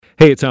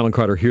Hey, it's Alan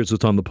Carter. Here's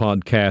what's on the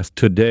podcast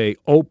today.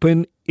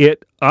 Open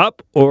it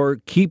up or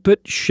keep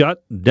it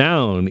shut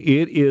down.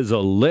 It is a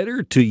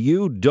letter to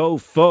you,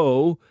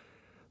 Dofo,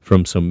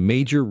 from some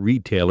major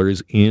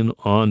retailers in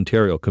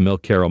Ontario. Kamil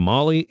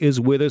Karamali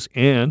is with us,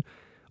 and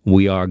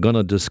we are going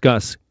to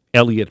discuss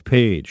Elliott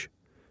Page.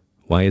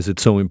 Why is it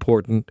so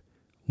important?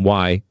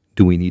 Why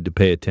do we need to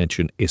pay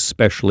attention,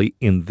 especially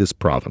in this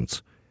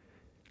province?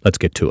 Let's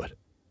get to it.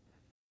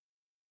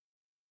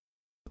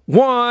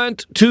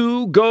 Want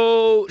to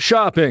go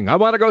shopping. I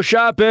want to go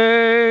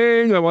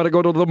shopping. I want to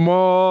go to the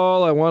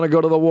mall. I want to go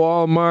to the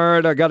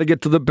Walmart. I got to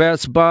get to the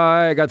Best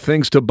Buy. I got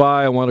things to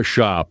buy. I want to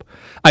shop.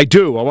 I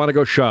do. I want to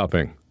go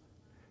shopping.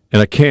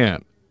 And I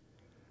can't.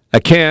 I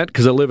can't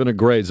because I live in a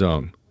gray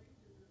zone.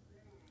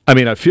 I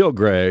mean, I feel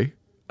gray.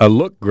 I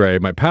look gray.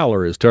 My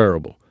pallor is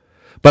terrible.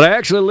 But I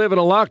actually live in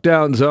a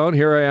lockdown zone.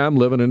 Here I am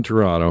living in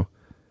Toronto.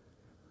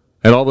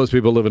 And all those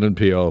people living in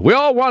PO. We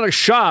all want to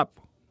shop.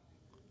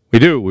 We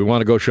do. We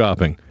want to go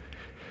shopping.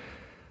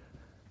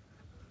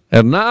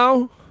 And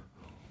now,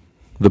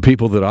 the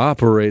people that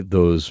operate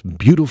those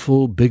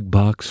beautiful big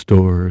box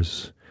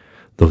stores,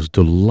 those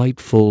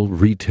delightful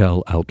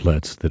retail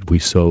outlets that we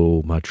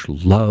so much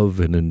love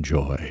and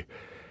enjoy,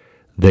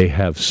 they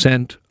have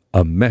sent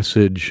a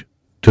message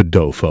to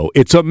Dofo.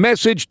 It's a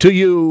message to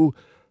you,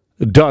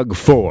 Doug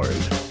Ford.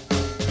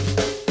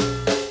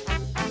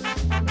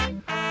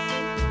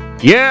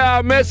 Yeah,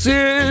 a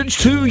message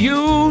to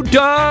you,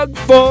 Doug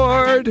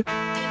Ford.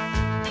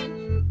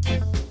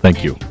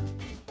 Thank you.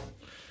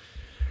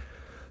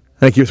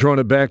 Thank you for throwing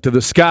it back to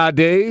the ska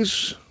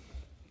days.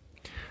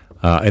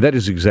 And that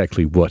is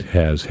exactly what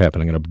has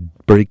happened. I'm going to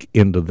break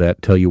into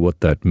that, tell you what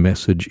that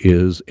message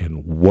is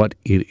and what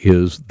it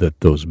is that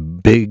those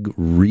big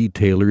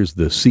retailers,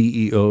 the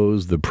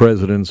CEOs, the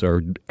presidents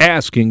are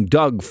asking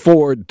Doug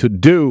Ford to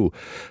do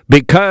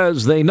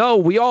because they know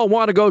we all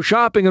want to go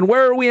shopping. And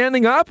where are we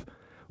ending up?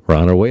 We're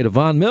on our way to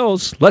Vaughan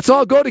Mills. Let's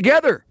all go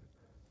together.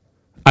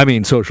 I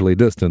mean, socially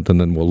distant, and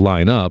then we'll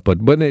line up.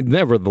 But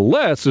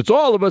nevertheless, it's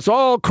all of us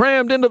all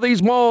crammed into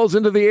these malls,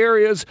 into the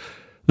areas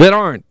that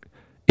aren't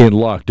in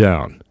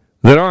lockdown,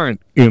 that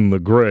aren't in the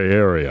gray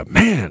area.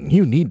 Man,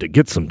 you need to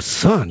get some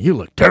sun. You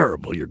look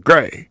terrible. You're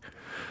gray.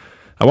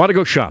 I want to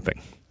go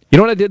shopping. You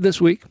know what I did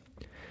this week?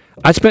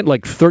 I spent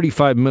like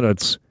 35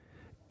 minutes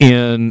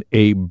in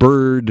a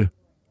bird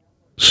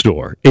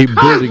store, a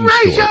birding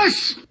store.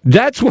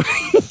 That's what,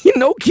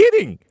 no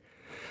kidding.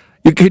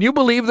 Can you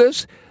believe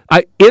this?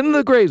 In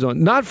the gray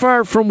zone, not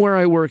far from where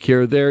I work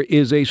here, there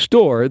is a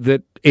store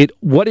that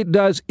what it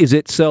does is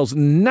it sells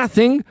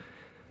nothing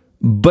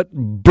but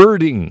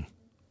birding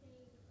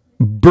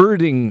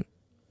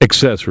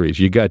accessories.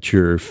 You got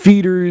your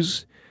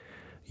feeders,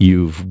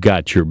 you've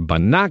got your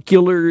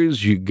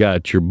binoculars, you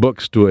got your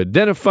books to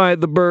identify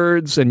the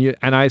birds, and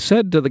I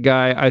said to the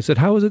guy, I said,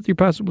 how is it you're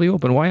possibly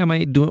open? What am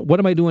I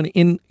doing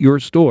in your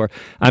store?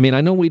 I mean,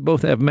 I know we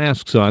both have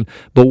masks on,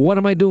 but what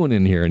am I doing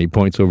in here? And he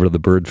points over to the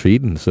bird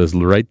feed and says,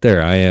 right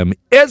there, I am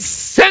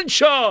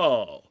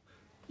essential.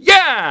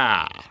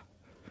 Yeah,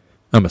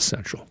 I'm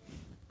essential.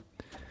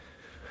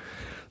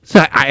 So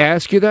I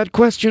ask you that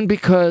question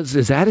because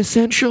is that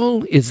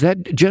essential? Is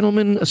that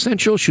gentleman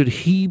essential? Should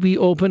he be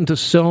open to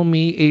sell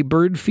me a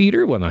bird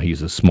feeder? Well, now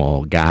he's a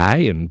small guy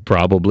and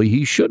probably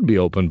he should be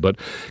open, but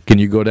can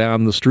you go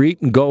down the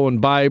street and go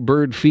and buy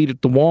bird feed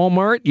at the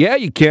Walmart? Yeah,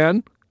 you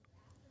can.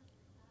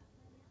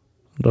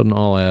 Doesn't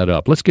all add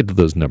up. Let's get to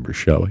those numbers,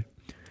 shall we?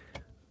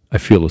 I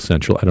feel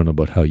essential. I don't know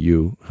about how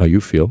you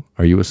feel.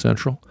 Are you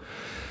essential?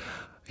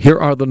 Here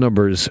are the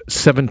numbers: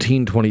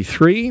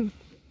 1723.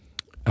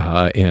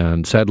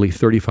 And sadly,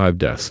 35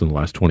 deaths in the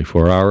last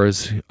 24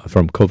 hours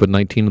from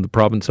COVID-19 in the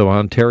province of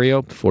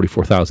Ontario,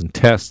 44,000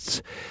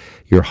 tests.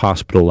 Your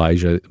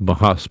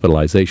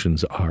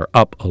hospitalizations are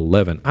up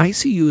 11.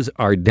 ICUs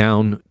are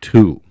down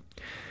 2.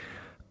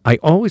 I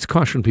always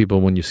caution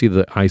people when you see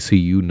the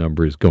ICU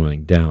numbers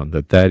going down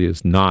that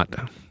is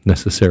not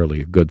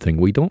necessarily a good thing.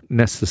 We don't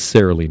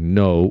necessarily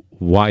know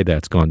why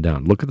that's gone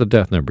down. Look at the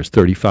death numbers,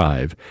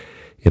 35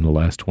 in the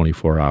last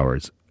 24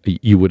 hours.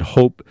 You would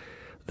hope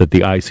that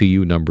the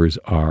ICU numbers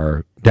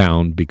are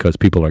down because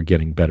people are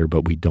getting better,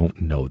 but we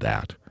don't know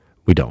that.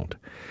 We don't.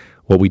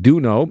 What we do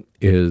know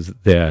is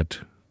that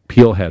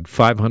Peel had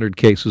 500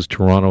 cases,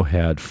 Toronto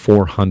had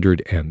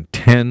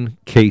 410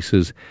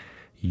 cases.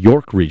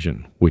 York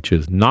region, which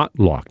is not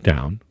locked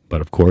down,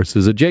 but of course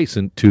is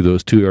adjacent to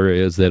those two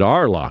areas that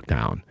are locked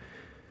down,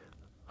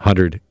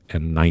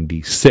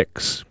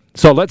 196.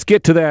 So let's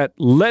get to that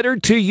letter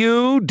to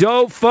you,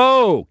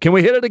 Dofo. Can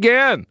we hit it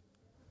again?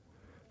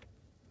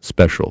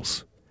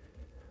 Specials.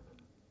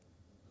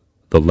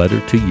 The letter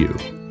to you,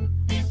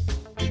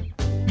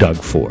 Doug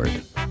Ford.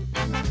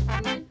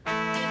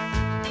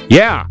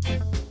 Yeah.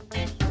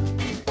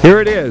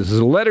 Here it is,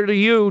 a letter to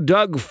you,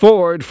 Doug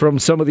Ford, from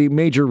some of the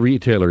major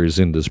retailers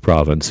in this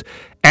province,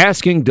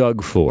 asking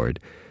Doug Ford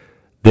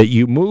that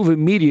you move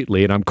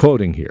immediately, and I'm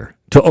quoting here,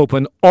 to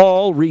open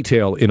all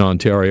retail in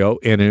Ontario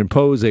and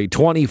impose a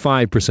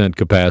 25%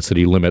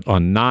 capacity limit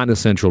on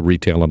non-essential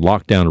retail in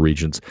lockdown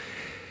regions.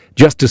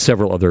 just as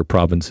several other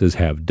provinces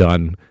have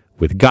done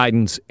with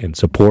guidance and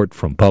support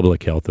from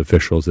public health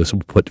officials. This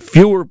will put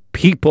fewer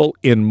people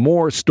in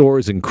more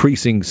stores,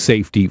 increasing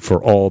safety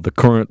for all. The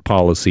current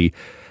policy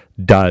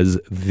does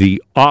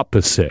the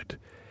opposite.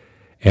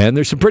 And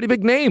there's some pretty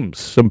big names,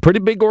 some pretty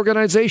big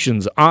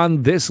organizations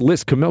on this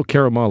list. Kamil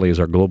Karamali is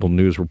our global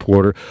news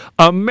reporter.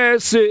 A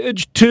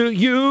message to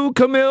you,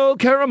 Kamil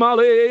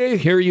Karamali.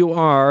 Here you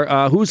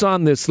are. Who's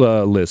on this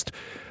list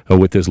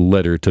with this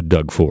letter to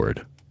Doug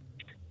Ford?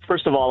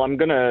 First of all, I'm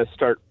going to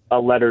start a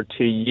letter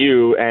to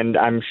you, and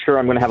I'm sure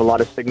I'm going to have a lot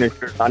of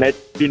signatures on it.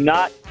 Do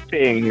not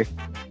sing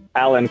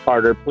Alan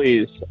Carter,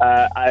 please.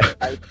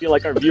 I feel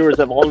like our viewers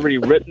have already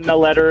written a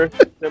letter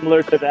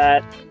similar to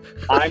that.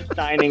 I'm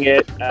signing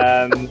it.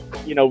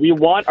 We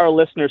want our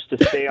listeners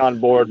to stay on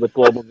board with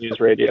Global News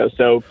Radio,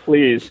 so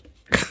please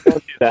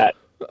don't do that.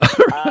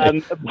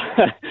 Right.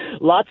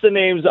 Lots of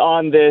names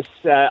on this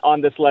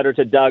letter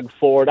to Doug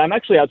Ford. I'm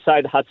actually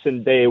outside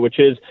Hudson Bay, which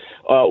is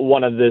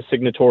one of the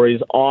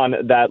signatories on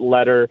that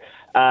letter.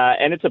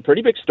 And it's a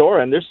pretty big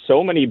store, and there's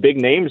so many big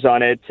names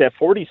on it,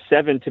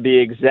 47 to be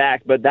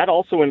exact, but that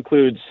also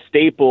includes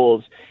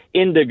Staples,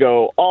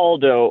 Indigo,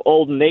 Aldo,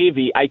 Old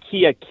Navy,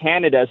 IKEA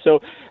Canada. So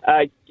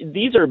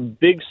these are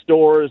big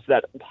stores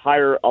that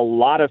hire a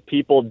lot of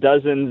people,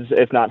 dozens,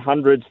 if not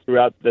hundreds,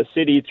 throughout the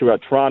city,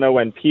 throughout Toronto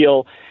and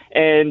Peel.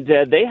 And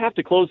they have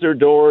to close their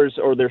doors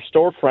or their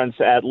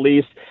storefronts at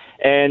least.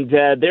 And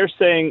they're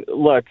saying,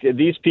 look,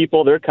 these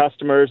people, their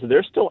customers,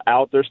 they're still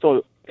out. They're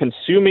still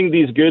consuming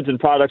these goods and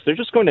products. They're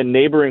just going to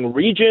neighboring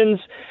regions.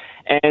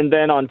 And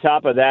then on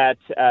top of that,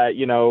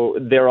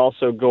 they're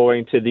also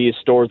going to these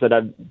stores that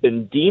have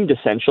been deemed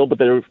essential, but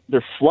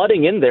they're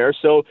flooding in there.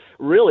 So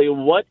really,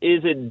 what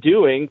is it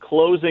doing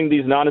closing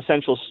these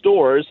non-essential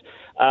stores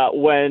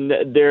when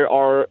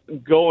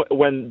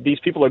these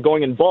people are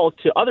going in bulk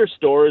to other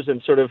stores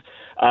and sort of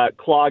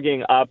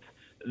clogging up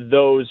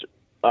those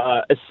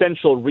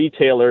essential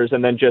retailers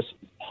and then just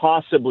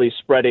possibly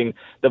spreading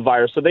the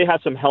virus? So they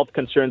have some health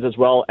concerns as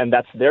well, and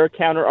that's their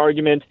counter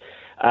argument.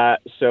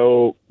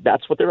 So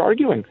that's what they're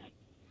arguing.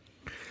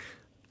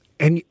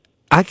 And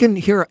I can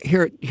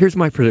here's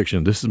my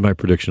prediction. This is my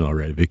prediction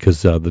already,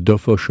 because the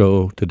Dofo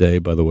show today,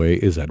 by the way,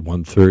 is at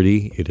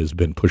 1:30. It has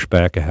been pushed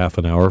back a half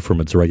an hour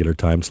from its regular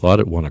time slot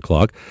at 1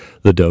 o'clock.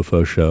 The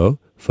Dofo show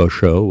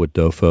with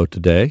Dofo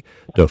today.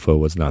 Dofo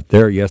was not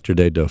there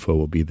yesterday. Dofo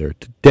will be there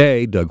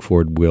today. Doug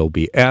Ford will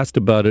be asked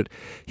about it.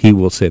 He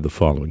will say the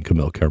following,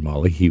 Kamil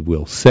Karamali. He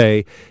will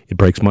say, it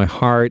breaks my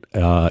heart.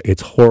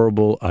 It's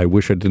horrible. I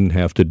wish I didn't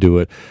have to do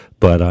it,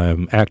 but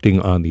I'm acting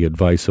on the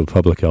advice of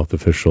public health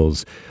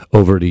officials.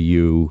 Over to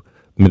you,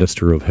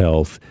 Minister of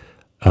Health,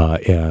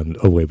 and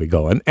away we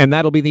go. And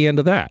that'll be the end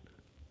of that.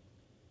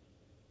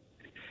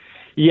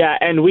 Yeah,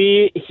 and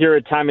we hear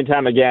it time and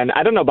time again.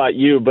 I don't know about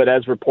you, but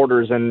as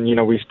reporters, and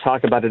we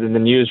talk about it in the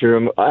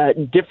newsroom,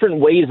 different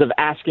ways of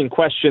asking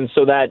questions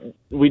so that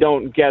we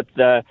don't get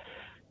the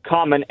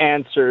common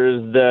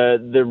answers,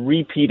 the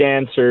repeat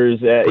answers.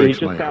 It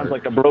just sounds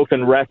like a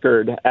broken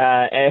record.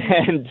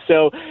 And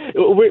so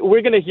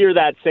we're going to hear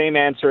that same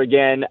answer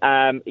again.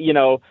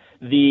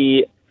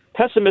 The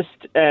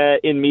pessimist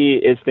in me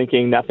is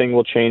thinking nothing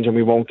will change and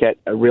we won't get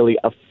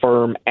a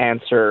firm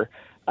answer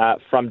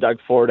from Doug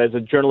Ford. As a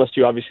journalist,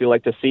 you obviously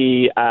like to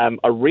see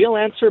a real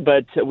answer,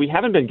 but we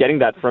haven't been getting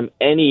that from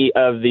any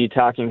of the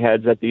talking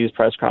heads at these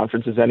press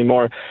conferences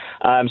anymore.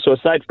 So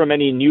aside from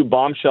any new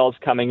bombshells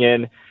coming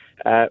in,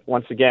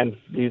 once again,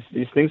 these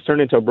things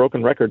turn into a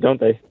broken record, don't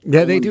they?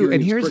 Yeah, they do.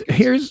 And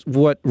here's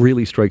what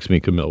really strikes me,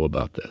 Kamil,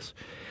 about this,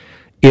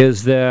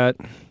 is that,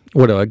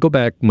 I go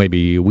back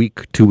maybe a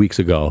week, 2 weeks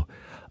ago,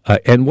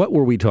 and what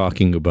were we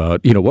talking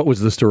about? What was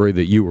the story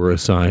that you were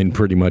assigned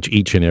pretty much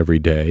each and every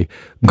day?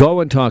 Go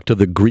and talk to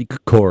the Greek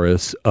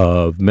chorus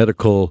of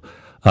medical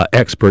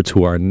experts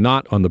who are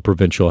not on the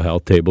provincial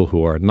health table,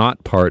 who are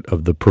not part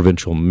of the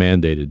provincial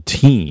mandated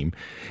team,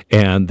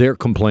 and their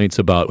complaints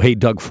about, hey,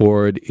 Doug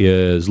Ford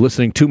is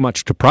listening too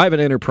much to private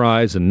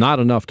enterprise and not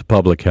enough to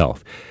public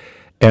health.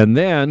 And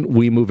then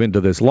we move into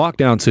this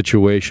lockdown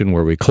situation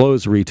where we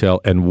close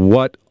retail, and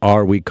what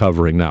are we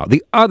covering now?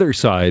 The other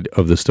side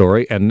of the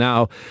story, and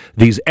now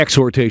these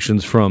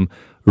exhortations from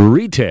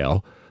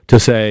retail to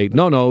say,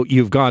 no,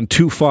 you've gone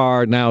too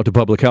far now to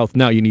public health.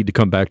 Now you need to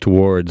come back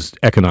towards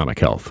economic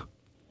health.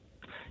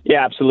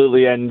 Yeah,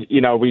 absolutely. And,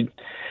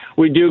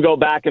 we do go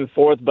back and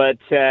forth, but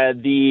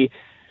the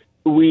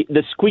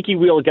squeaky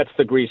wheel gets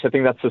the grease. I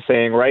think that's the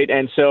saying, right?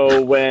 And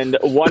so when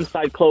one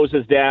side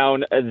closes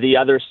down, the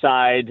other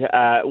side,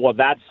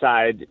 that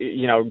side,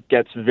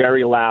 gets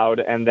very loud,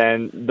 and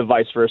then the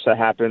vice versa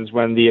happens.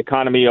 When the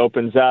economy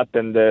opens up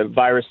and the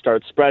virus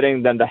starts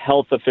spreading, then the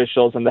health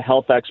officials and the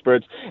health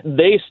experts,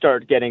 they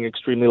start getting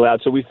extremely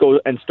loud. So we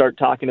go and start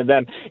talking to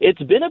them.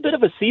 It's been a bit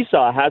of a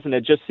seesaw, hasn't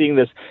it? Just seeing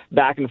this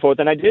back and forth.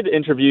 And I did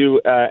interview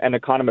an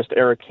economist,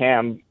 Eric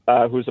Ham,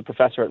 who's a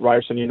professor at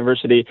Ryerson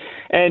University.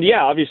 And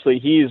yeah, obviously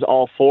he's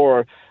all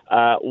for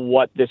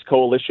what this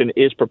coalition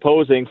is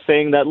proposing,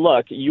 saying that,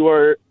 look,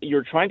 you're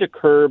trying to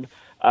curb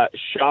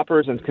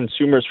shoppers and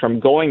consumers from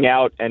going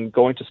out and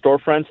going to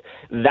storefronts,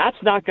 that's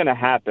not going to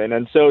happen.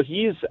 And so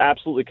he's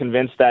absolutely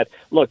convinced that,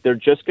 look, they're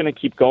just going to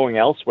keep going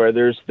elsewhere.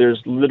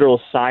 There's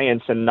literal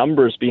science and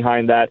numbers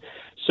behind that.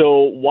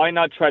 So why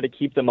not try to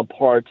keep them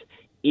apart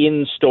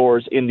in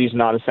stores in these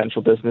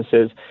non-essential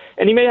businesses?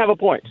 And he may have a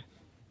point.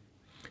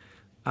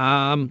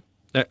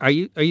 Are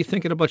you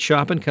thinking about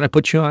shopping? Can I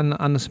put you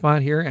on the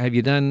spot here? Have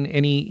you done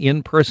any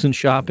in-person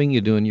shopping?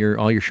 You doing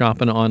all your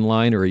shopping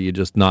online, or are you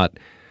just not?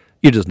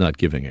 You're just not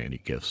giving any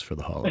gifts for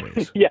the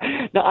holidays.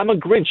 Yeah, no, I'm a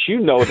Grinch.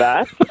 You know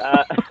that.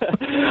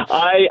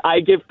 I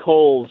give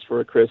coals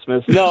for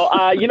Christmas.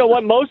 No, you know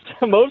what? Most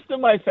of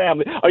my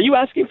family. Are you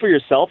asking for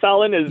yourself,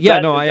 Alan?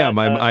 I am.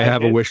 I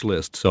have a wish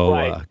list, so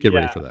right, get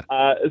ready for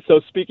that.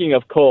 So speaking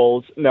of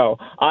coals, no,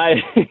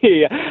 I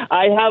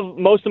have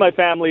most of my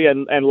family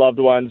and loved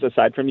ones,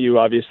 aside from you,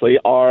 obviously,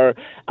 are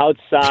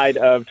outside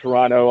of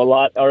Toronto. A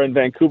lot are in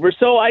Vancouver.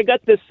 So I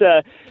got this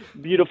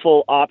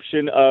beautiful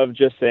option of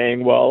just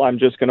saying, well, I'm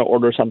just going to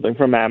order something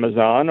from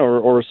Amazon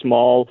or a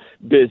small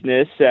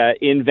business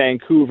in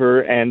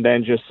Vancouver, and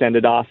then just send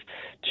it off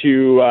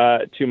to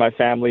my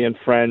family and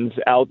friends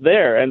out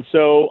there. And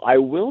so I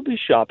will be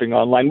shopping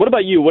online. What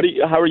about you?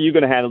 How are you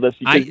going to handle this?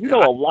 Because you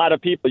know a lot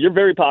of people. You're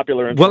very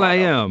popular in Toronto. I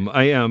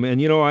am,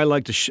 and I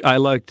like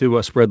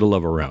to spread the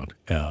love around,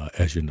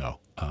 as you know.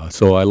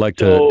 So I like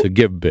to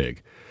give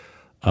big.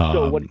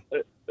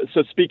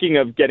 So speaking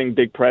of getting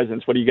big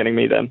presents, what are you getting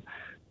me then?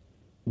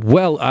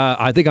 Well,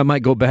 I think I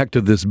might go back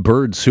to this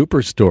bird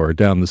superstore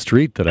down the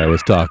street that I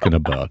was talking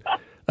about.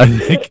 I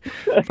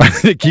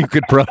think you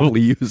could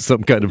probably use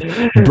some kind of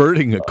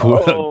birding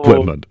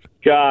equipment.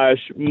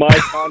 Gosh, my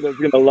condo's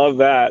going to love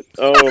that.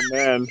 Oh,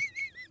 man.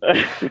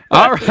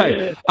 All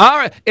right.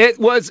 It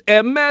was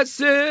a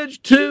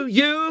message to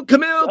you,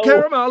 Kamil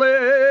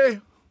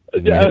Karamali.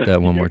 Can we hit that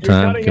one more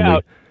time?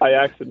 By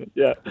accident,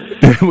 yeah.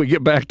 We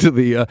get back to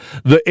the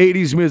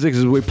 80s music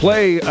as we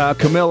play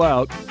Kamil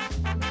out.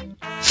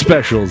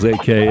 Specials,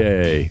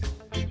 a.k.a.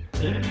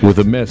 with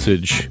a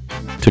message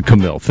to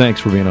Kamil.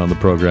 Thanks for being on the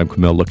program,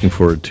 Kamil. Looking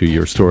forward to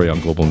your story on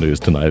Global News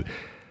tonight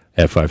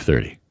at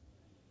 5:30.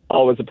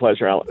 Always a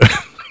pleasure, Alan.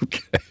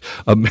 Okay.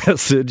 A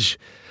message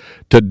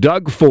to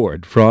Doug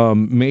Ford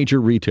from major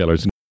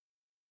retailers.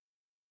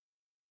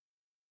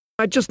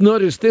 I just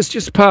noticed this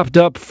just popped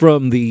up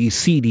from the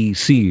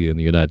CDC in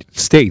the United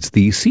States.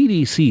 The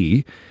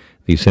CDC,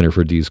 the Center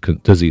for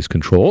Disease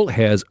Control,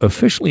 has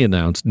officially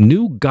announced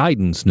new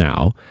guidance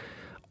now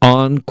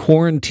on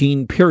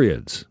quarantine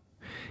periods.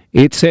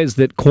 It says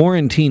that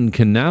quarantine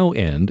can now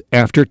end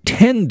after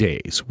 10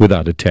 days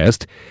without a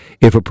test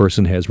if a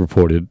person has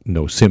reported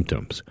no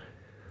symptoms.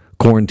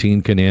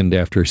 Quarantine can end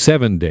after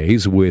 7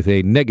 days with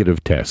a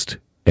negative test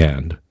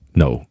and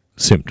no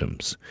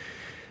symptoms.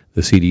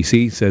 The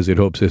CDC says it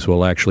hopes this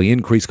will actually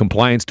increase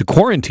compliance to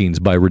quarantines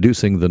by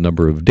reducing the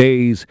number of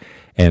days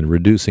and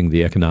reducing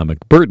the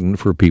economic burden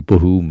for people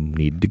who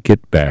need to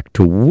get back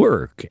to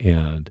work.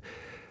 And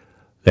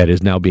that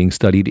is now being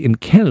studied in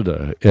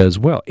Canada as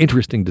well.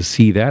 Interesting to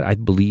see that. I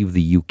believe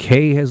the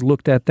UK has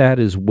looked at that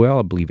as well.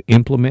 I believe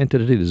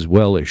implemented it as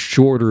well as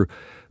shorter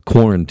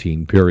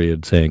quarantine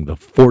period, saying the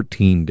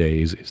 14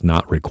 days is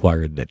not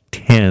required, that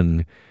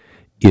 10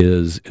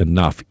 is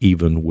enough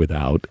even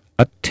without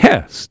a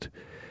test.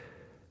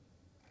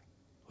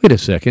 Wait a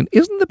second.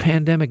 Isn't the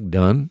pandemic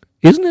done?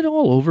 Isn't it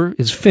all over?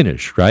 It's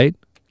finished, right?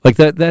 Like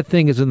that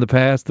thing is in the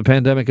past. The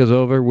pandemic is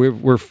over.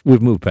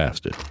 We've moved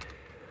past it.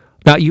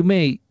 Now you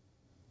may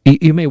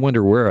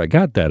wonder where I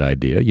got that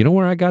idea. You know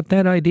where I got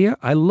that idea?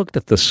 I looked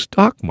at the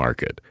stock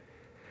market.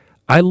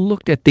 I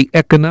looked at the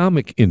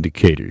economic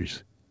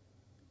indicators.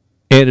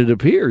 And it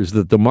appears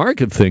that the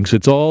market thinks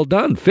it's all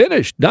done,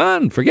 finished,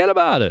 done, forget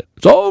about it.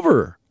 It's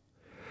over.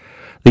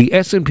 The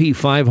S&P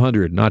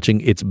 500 notching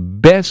its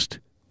best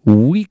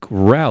week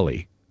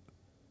rally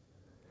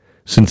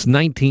since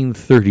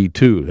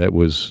 1932. That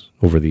was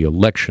over the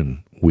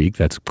election week.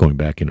 That's going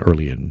back in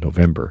early in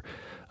November.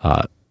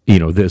 After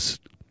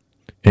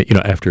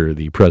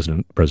the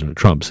President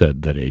Trump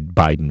said that a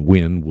Biden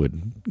win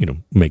would,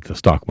 make the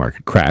stock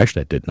market crash.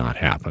 That did not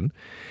happen.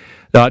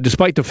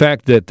 Despite the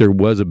fact that there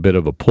was a bit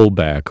of a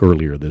pullback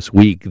earlier this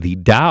week, the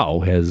Dow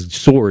has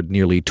soared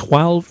nearly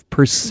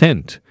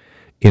 12%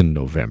 in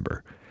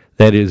November.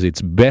 That is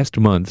its best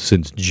month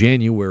since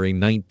January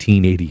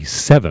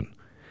 1987.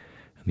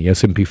 And the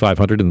S&P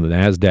 500 and the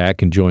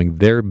NASDAQ enjoying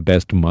their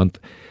best month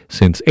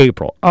since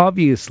April.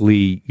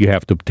 Obviously, you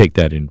have to take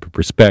that into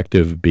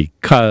perspective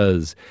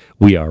because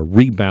we are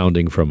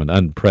rebounding from an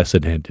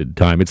unprecedented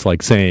time. It's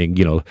like saying,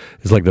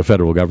 it's like the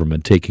federal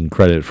government taking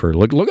credit for,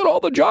 look at all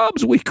the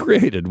jobs we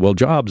created. Well,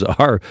 jobs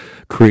are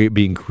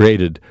being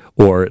created,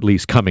 or at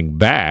least coming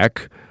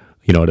back,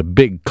 at a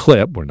big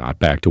clip. We're not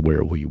back to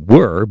where we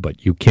were,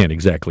 but you can't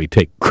exactly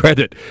take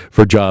credit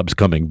for jobs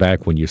coming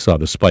back when you saw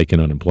the spike in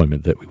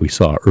unemployment that we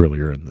saw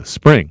earlier in the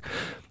spring.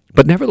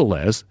 But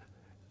nevertheless,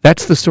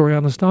 that's the story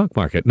on the stock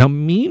market. Now,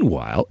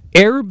 meanwhile,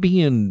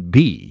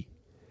 Airbnb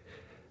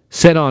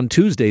said on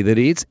Tuesday that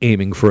it's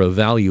aiming for a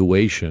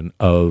valuation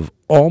of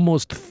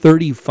almost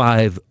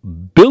 $35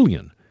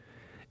 billion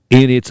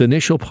in its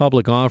initial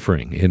public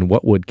offering in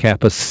what would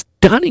cap a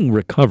stunning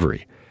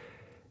recovery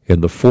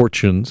in the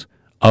fortunes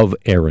of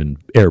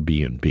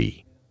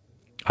Airbnb.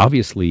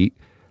 Obviously,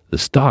 the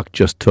stock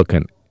just took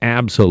an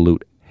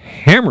absolute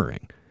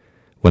hammering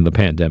when the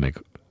pandemic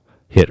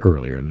hit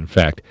earlier. And in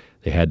fact,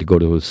 they had to go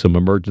to some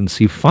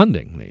emergency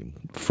funding. They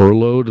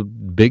furloughed a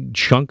big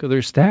chunk of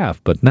their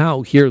staff. But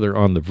now here they're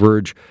on the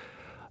verge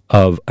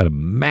of a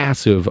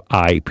massive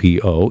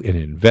IPO, and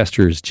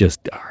investors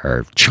just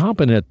are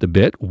chomping at the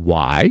bit.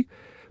 Why?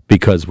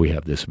 Because we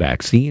have this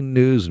vaccine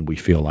news, and we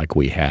feel like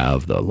we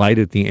have the light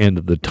at the end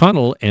of the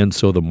tunnel, and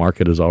so the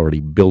market is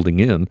already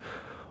building in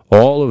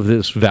all of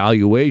this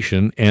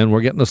valuation, and we're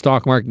getting the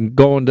stock market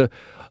going to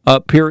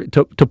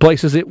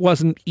places it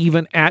wasn't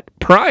even at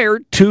prior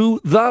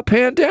to the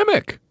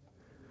pandemic.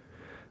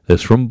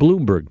 This from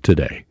Bloomberg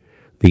today.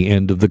 The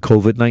end of the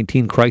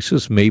COVID-19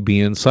 crisis may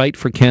be in sight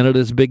for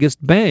Canada's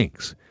biggest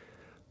banks.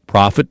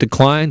 Profit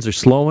declines are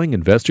slowing.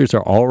 Investors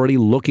are already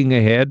looking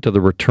ahead to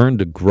the return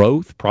to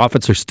growth.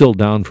 Profits are still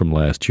down from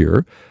last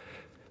year.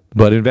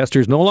 But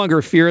investors no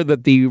longer fear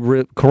that the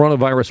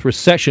coronavirus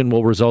recession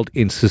will result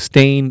in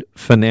sustained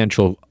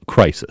financial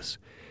crisis.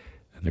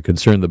 And they're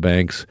confident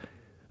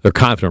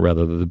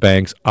that the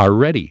banks are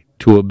ready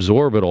to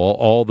absorb it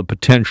all the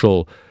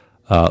potential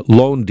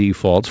loan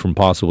defaults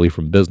possibly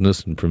from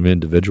business and from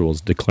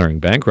individuals declaring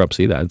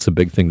bankruptcy. That's a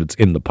big thing that's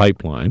in the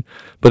pipeline.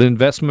 But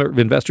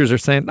investors are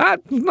saying,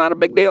 not a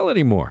big deal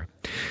anymore.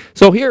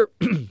 So here,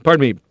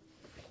 pardon me,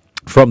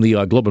 from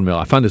the Globe and Mail,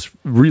 I find this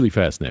really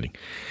fascinating.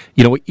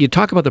 You know, you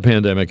talk about the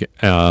pandemic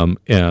and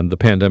the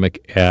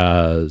pandemic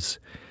as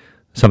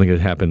something that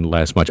happened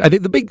last March. I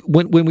think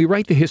when we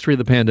write the history of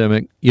the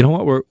pandemic, you know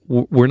what,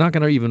 we're not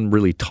going to even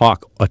really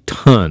talk a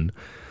ton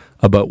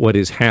about what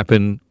has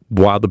happened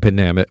while the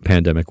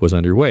pandemic was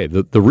underway.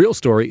 The real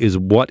story is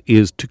what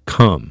is to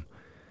come,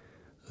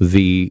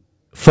 the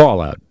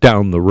fallout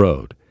down the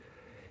road.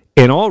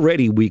 And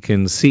already we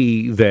can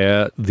see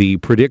that the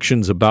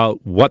predictions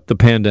about what the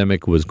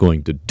pandemic was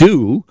going to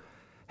do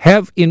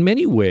have in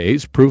many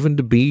ways proven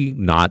to be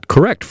not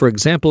correct. For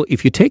example,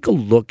 if you take a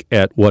look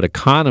at what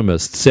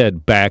economists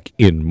said back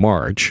in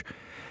March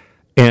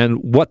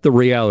and what the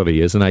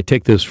reality is, and I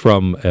take this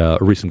from a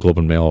recent Globe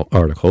and Mail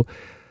article,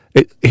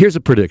 here's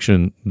a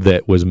prediction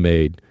that was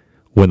made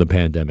when the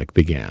pandemic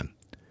began,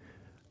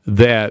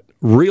 that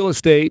real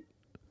estate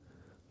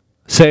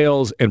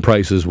sales and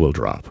prices will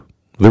drop.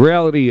 The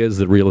reality is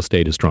that real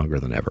estate is stronger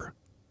than ever.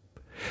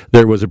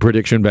 There was a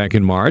prediction back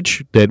in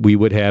March that we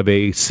would have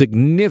a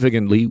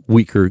significantly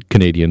weaker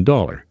Canadian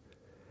dollar.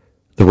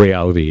 The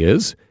reality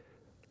is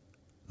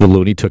the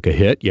loonie took a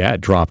hit. Yeah,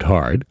 it dropped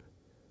hard,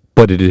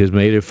 but it has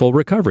made a full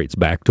recovery. It's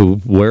back to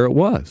where it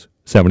was,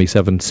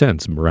 77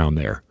 cents around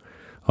there.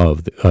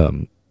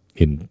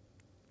 In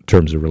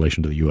terms of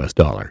relation to the U.S.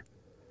 dollar.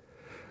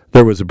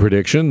 There was a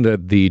prediction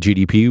that the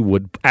GDP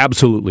would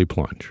absolutely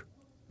plunge.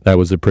 That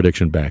was a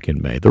prediction back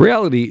in May. The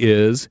reality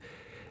is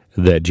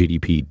that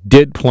GDP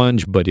did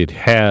plunge, but it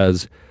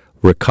has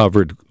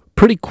recovered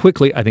pretty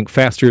quickly, I think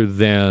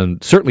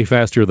certainly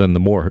faster than the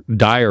more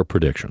dire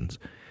predictions.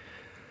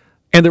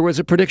 And there was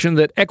a prediction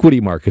that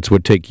equity markets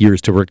would take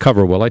years to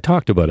recover. Well, I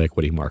talked about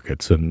equity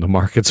markets, and the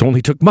markets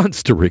only took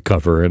months to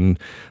recover, and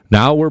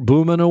now we're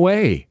booming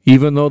away,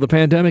 even though the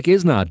pandemic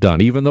is not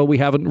done, even though we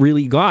haven't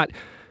really got,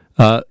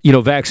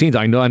 vaccines.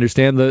 I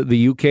understand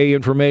the UK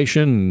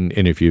information,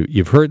 and if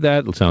you've heard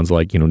that, it sounds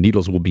like,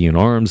 needles will be in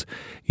arms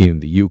in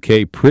the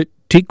UK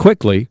pretty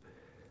quickly,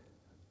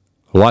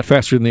 a lot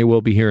faster than they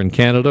will be here in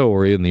Canada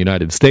or in the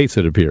United States,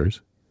 it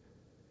appears.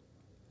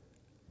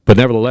 But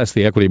nevertheless,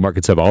 the equity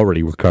markets have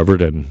already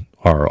recovered and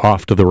are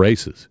off to the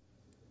races.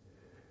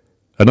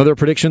 Another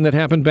prediction that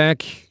happened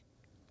back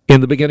in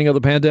the beginning of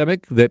the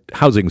pandemic, that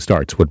housing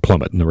starts would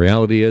plummet. And the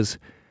reality is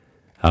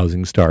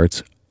housing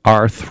starts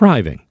are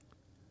thriving.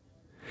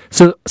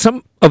 So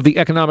some of the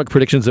economic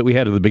predictions that we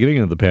had at the beginning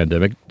of the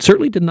pandemic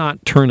certainly did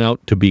not turn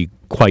out to be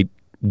quite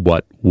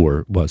what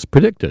was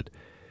predicted.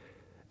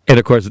 And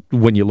of course,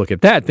 when you look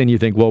at that, then you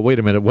think, well, wait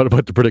a minute, what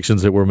about the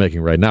predictions that we're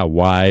making right now?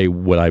 Why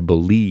would I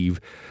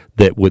believe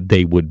that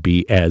they would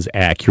be as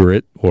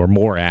accurate or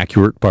more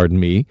accurate,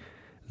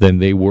 than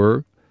they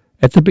were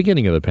at the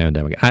beginning of the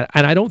pandemic? And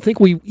I don't think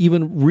we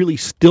even really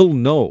still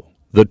know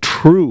the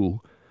true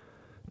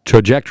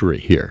trajectory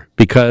here,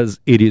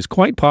 because it is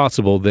quite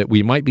possible that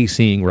we might be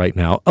seeing right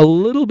now a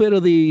little bit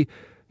of the,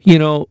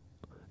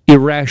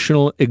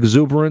 irrational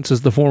exuberance,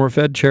 as the former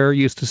Fed chair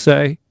used to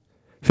say,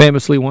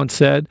 famously once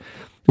said.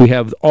 We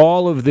have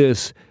all of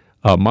this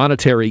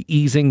monetary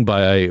easing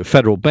by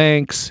federal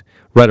banks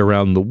right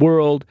around the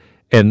world.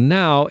 And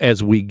now,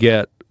 as we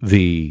get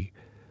the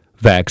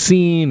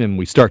vaccine and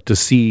we start to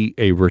see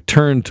a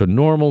return to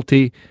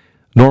normalcy,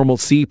 what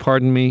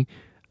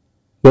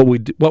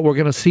we're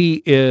going to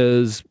see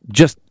is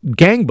just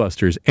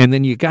gangbusters. And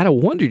then you got to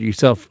wonder to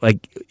yourself,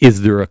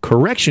 is there a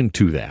correction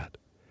to that?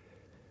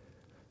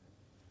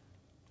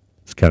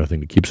 It's the kind of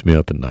thing that keeps me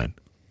up at night.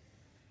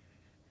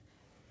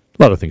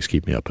 A lot of things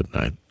keep me up at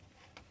night.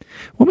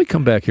 When we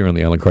come back here on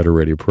the Alan Carter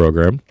Radio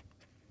program,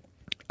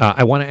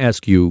 I want to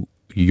ask you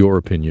your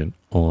opinion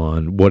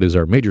on what is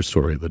our major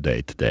story of the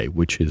day today,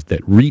 which is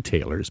that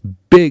retailers,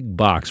 big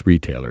box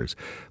retailers,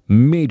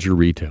 major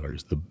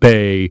retailers, the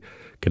Bay,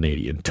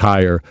 Canadian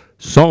Tire,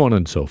 so on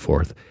and so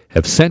forth,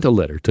 have sent a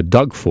letter to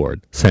Doug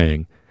Ford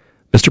saying,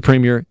 Mr.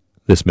 Premier,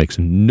 this makes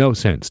no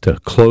sense to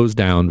close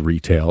down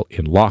retail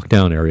in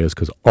lockdown areas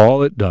because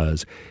all it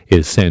does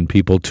is send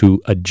people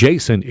to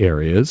adjacent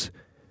areas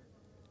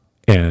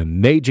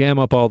and they jam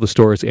up all the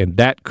stores, and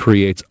that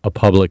creates a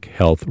public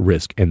health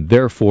risk. And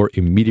therefore,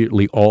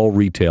 immediately all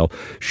retail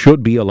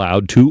should be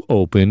allowed to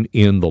open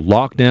in the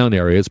lockdown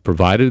areas,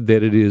 provided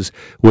that it is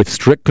with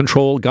strict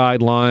control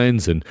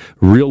guidelines and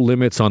real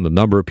limits on the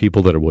number of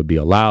people that would be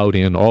allowed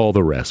in, all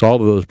the rest, all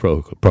of those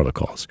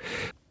protocols.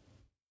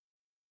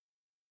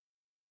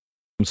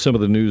 Some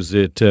of the news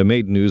that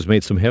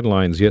made some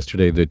headlines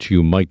yesterday that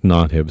you might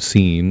not have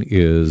seen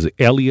is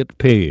Elliott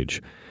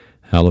Page,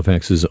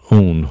 Halifax's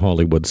own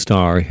Hollywood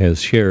star,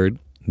 has shared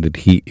that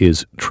he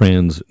is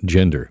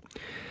transgender.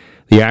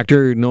 The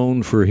actor,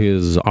 known for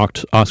his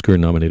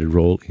Oscar-nominated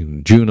role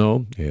in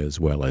Juno, as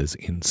well as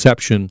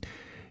Inception,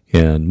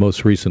 and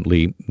most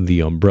recently,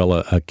 The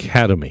Umbrella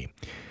Academy.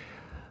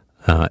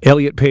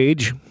 Elliott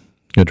Page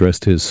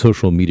addressed his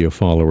social media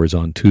followers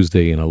on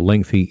Tuesday in a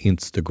lengthy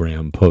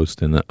Instagram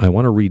post, and I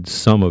want to read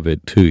some of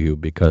it to you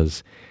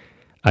because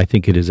I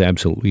think it is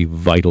absolutely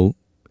vital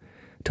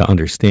to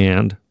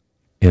understand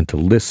and to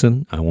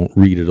listen. I won't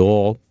read it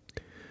all,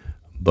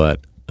 but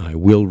I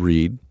will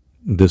read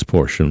this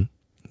portion.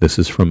 This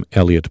is from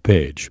Elliott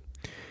Page.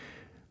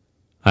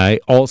 I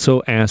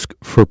also ask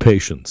for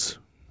patience.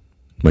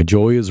 My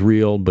joy is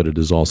real, but it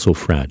is also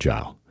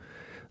fragile.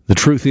 The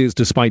truth is,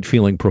 despite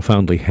feeling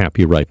profoundly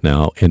happy right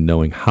now and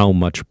knowing how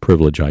much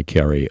privilege I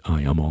carry,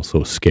 I am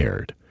also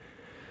scared.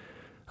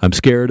 I'm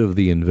scared of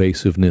the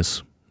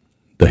invasiveness,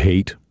 the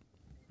hate,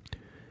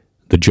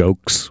 the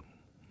jokes,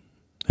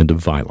 and of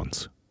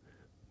violence.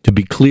 To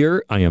be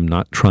clear, I am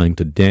not trying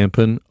to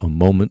dampen a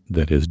moment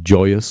that is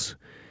joyous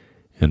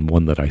and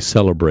one that I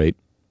celebrate,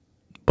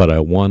 but I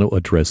want to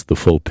address the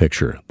full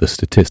picture. The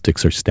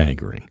statistics are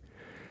staggering.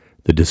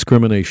 The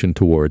discrimination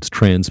towards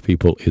trans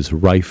people is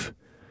rife,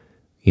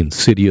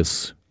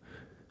 insidious,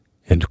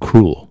 and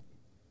cruel,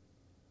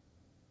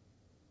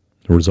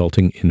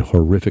 resulting in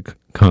horrific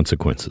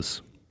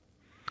consequences.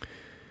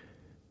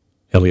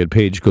 Elliott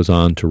Page goes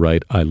on to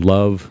write, I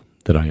love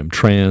that I am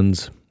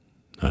trans.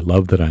 I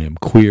love that I am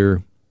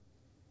queer.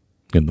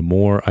 And the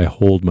more I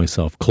hold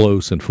myself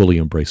close and fully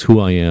embrace who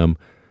I am,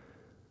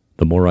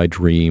 the more I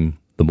dream,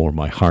 the more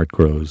my heart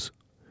grows,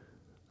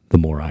 the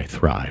more I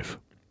thrive.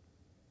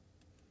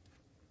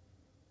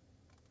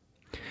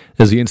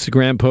 As the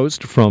Instagram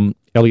post from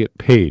Elliott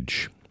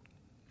Page,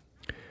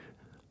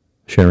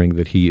 sharing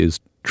that he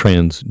is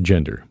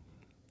transgender.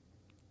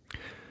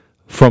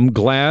 From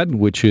GLAAD,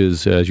 which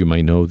is, as you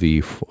might know,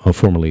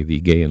 formerly the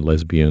Gay and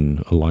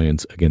Lesbian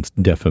Alliance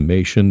Against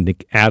Defamation,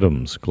 Nick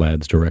Adams,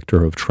 GLAAD's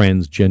director of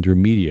transgender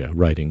media,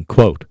 writing,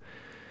 quote,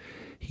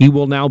 he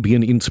will now be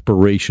an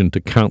inspiration to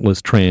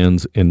countless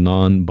trans and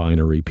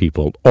non-binary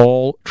people.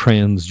 All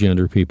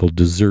transgender people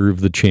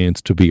deserve the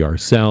chance to be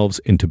ourselves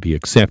and to be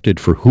accepted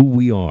for who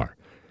we are.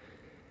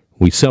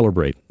 We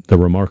celebrate the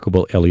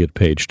remarkable Elliott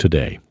Page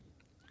today.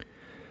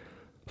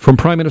 From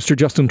Prime Minister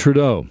Justin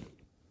Trudeau,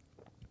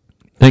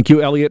 thank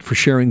you, Elliott, for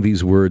sharing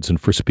these words and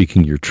for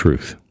speaking your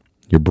truth.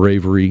 Your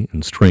bravery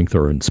and strength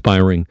are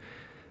inspiring.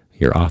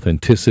 Your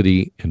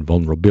authenticity and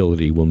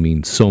vulnerability will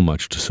mean so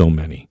much to so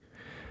many.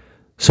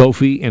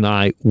 Sophie and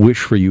I wish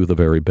for you the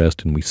very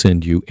best, and we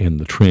send you and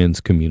the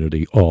trans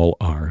community all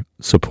our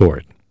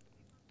support.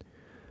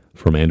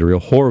 From Andrea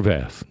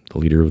Horvath, the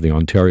leader of the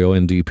Ontario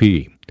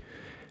NDP.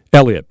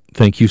 Elliott,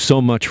 thank you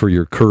so much for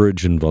your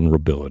courage and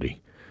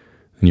vulnerability.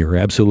 And you're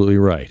absolutely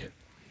right.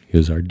 It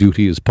is our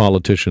duty as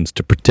politicians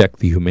to protect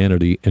the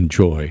humanity and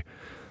joy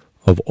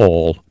of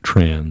all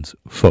trans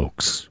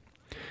folks.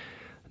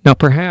 Now,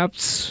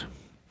 perhaps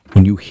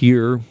when you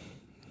hear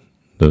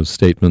those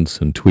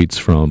statements and tweets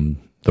from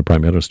the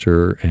Prime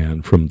Minister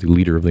and from the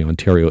leader of the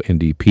Ontario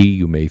NDP,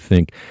 you may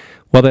think,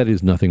 well, that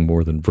is nothing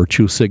more than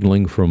virtue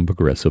signaling from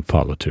progressive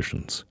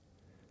politicians.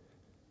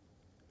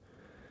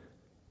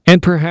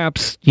 And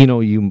perhaps,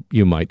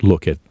 you might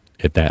look at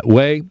it that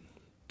way.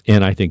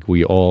 And I think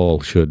we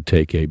all should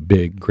take a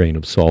big grain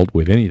of salt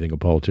with anything a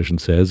politician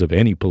says of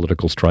any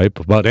political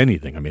stripe about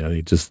anything. I think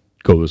it just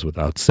goes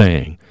without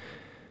saying.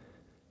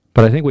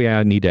 But I think we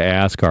need to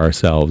ask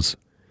ourselves,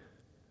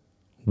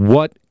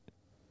 what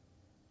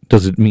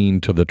does it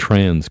mean to the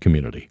trans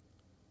community?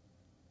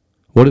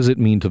 What does it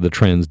mean to the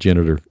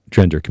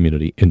transgender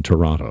community in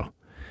Toronto?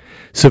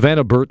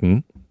 Savannah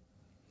Burton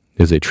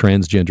is a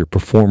transgender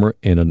performer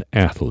and an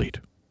athlete.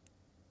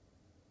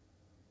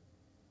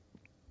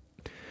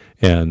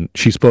 And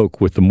she spoke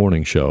with the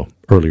morning show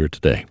earlier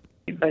today.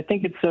 I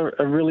think it's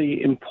a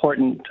really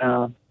important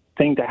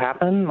thing to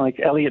happen. Like,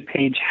 Elliott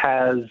Page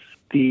has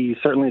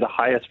certainly the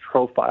highest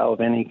profile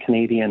of any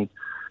Canadian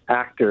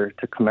actor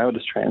to come out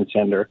as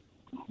transgender.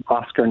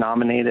 Oscar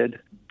nominated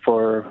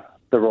for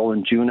the role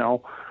in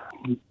Juno.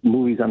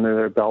 Movies under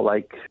their belt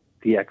like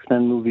the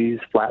X-Men movies,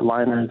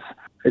 Flatliners.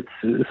 It's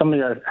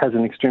somebody that has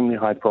an extremely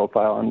high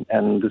profile,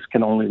 and this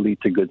can only lead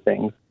to good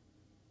things.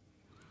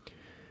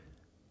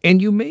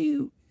 And you may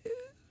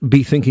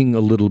be thinking a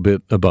little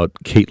bit about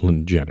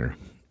Caitlyn Jenner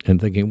and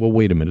thinking, well,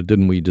 wait a minute,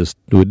 didn't we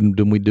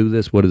do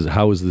this?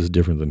 How is this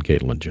different than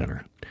Caitlyn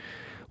Jenner?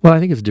 Well, I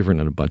think it's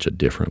different in a bunch of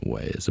different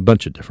ways.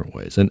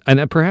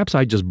 And perhaps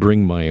I just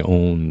bring my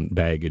own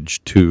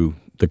baggage to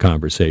the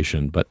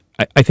conversation, but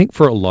I think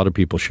for a lot of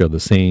people share the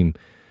same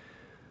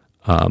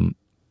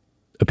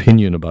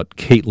opinion about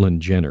Caitlyn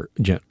Jenner,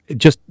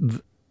 just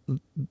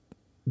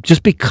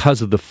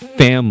because of the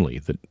family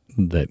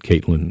that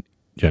Caitlyn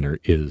Jenner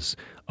is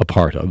a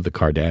part of, the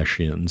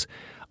Kardashians,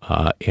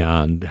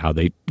 and how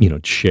they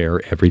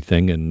share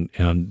everything,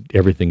 and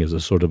everything is a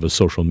sort of a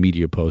social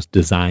media post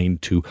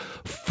designed to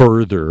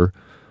further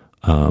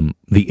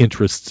the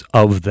interests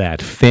of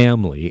that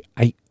family.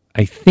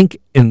 I think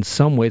in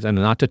some ways, and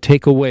not to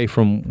take away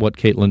from what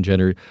Caitlyn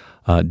Jenner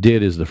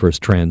did as the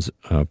first trans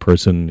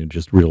person,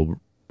 just real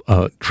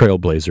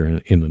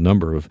trailblazer in a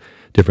number of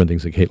different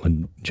things that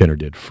Caitlyn Jenner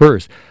did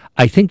first.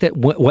 I think that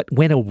what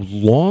went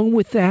along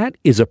with that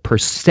is a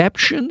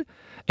perception,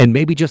 and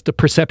maybe just a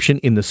perception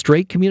in the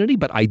straight community,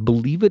 but I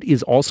believe it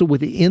is also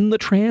within the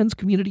trans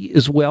community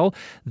as well,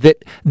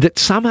 that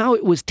somehow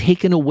it was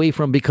taken away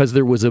from, because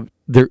there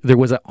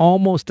was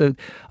almost a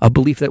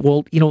belief that,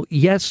 well,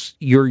 yes,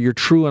 you're your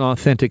true and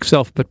authentic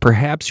self, but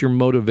perhaps your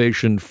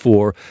motivation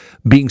for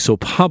being so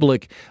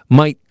public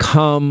might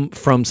come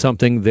from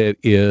something that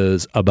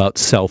is about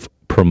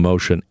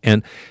self-promotion.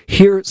 And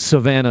here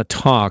Savannah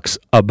talks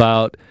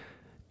about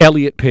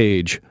Elliott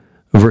Page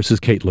versus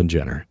Caitlyn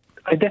Jenner.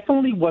 I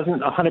definitely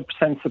wasn't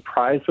 100%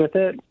 surprised with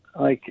it.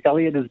 Like,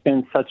 Elliott has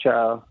been such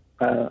a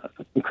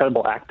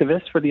incredible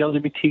activist for the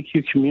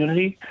LGBTQ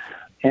community,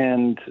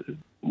 and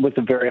with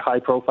a very high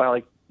profile.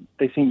 Like,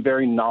 they seem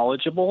very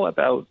knowledgeable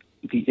about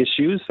the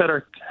issues that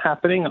are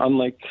happening,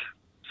 unlike,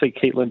 say,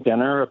 Caitlyn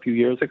Jenner a few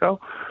years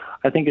ago.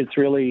 I think it's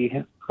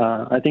really,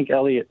 I think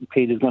Elliott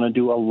Page is going to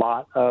do a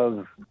lot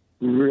of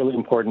really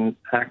important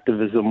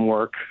activism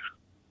work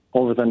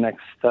over the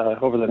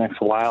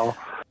next while.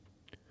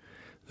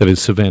 That is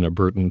Savannah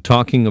Burton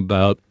talking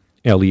about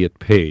Elliott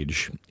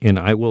Page. And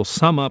I will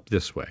sum up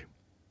this way.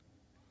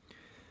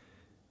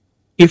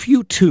 If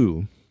you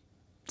too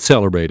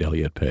celebrate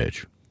Elliott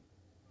Page,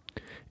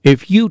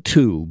 if you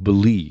too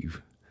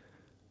believe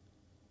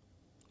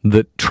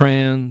that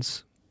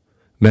trans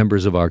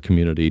members of our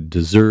community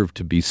deserve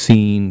to be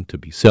seen, to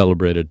be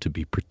celebrated, to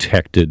be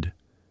protected,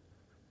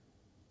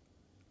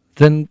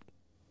 then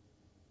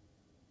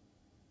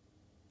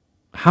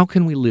how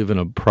can we live in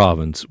a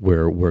province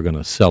where we're going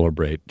to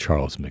celebrate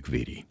Charles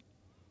McVitie?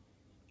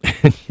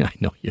 I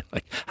know you're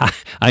like,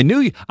 I knew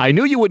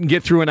you wouldn't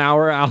get through an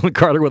hour, Alan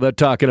Carter, without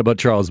talking about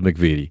Charles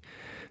McVitie.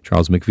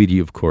 Charles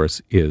McVitie, of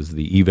course, is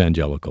the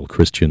evangelical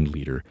Christian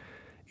leader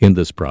in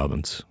this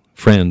province,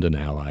 friend and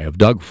ally of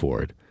Doug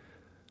Ford.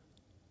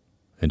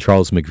 And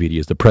Charles McVitie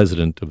is the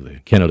president of the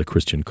Canada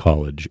Christian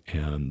College,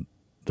 and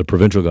the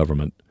provincial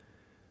government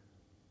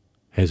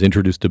has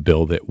introduced a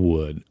bill that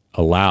would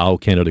allow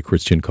Canada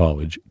Christian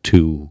College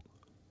to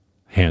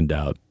hand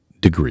out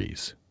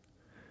degrees.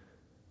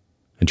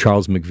 And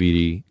Charles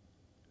McVitie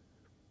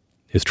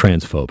is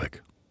transphobic.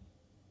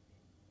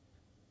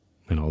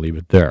 And I'll leave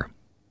it there.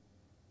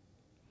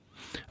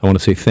 I want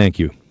to say thank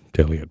you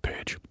to Elliott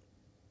Page.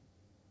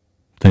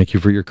 Thank you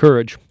for your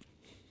courage.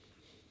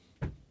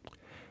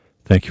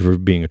 Thank you for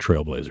being a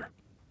trailblazer.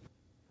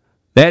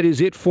 That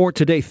is it for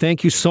today.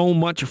 Thank you so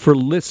much for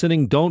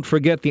listening. Don't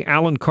forget, the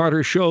Alan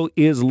Carter Show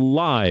is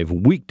live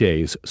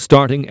weekdays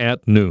starting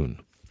at noon.